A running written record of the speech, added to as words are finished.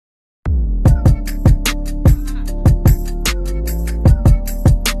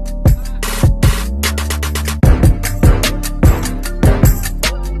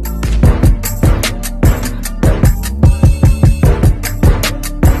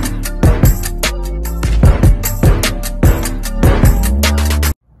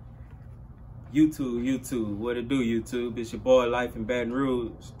YouTube, what it do, YouTube? It's your boy Life in Baton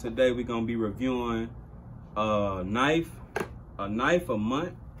Rouge. Today we're gonna be reviewing a knife a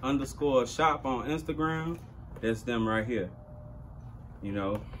month _shop on Instagram. That's them right here. You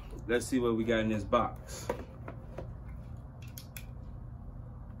know, let's see what we got in this box.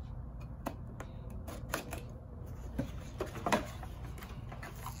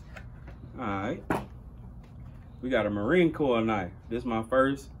 All right, we got a Marine Corps knife. This is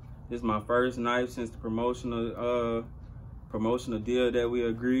my first knife since the promotional deal that we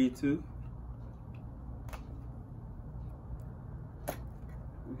agreed to.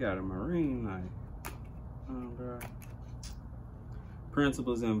 We got a Marine knife.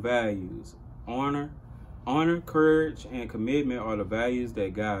 Principles and values. Honor, courage, and commitment are the values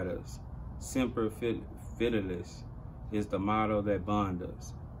that guide us. Semper Fidelis is the motto that bonds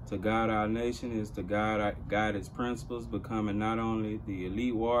us. To guide our nation is to guide its principles, becoming not only the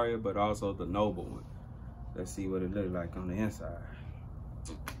elite warrior, but also the noble one. Let's see what it looks like on the inside.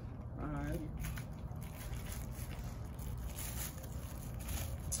 All right.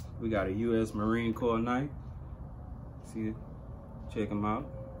 We got a U.S. Marine Corps knife. See it? Check them out.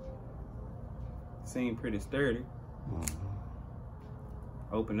 Seem pretty sturdy.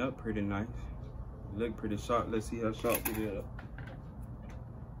 Open up pretty nice. Look pretty sharp. Let's see how sharp it is.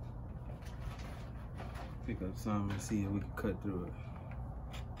 Pick up some and see if we can cut through it.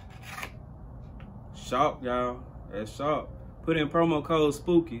 Sharp, y'all. That's sharp. Put in promo code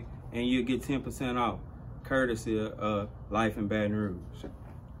SPOOKY and you'll get 10% off. Courtesy of Life in Baton Rouge.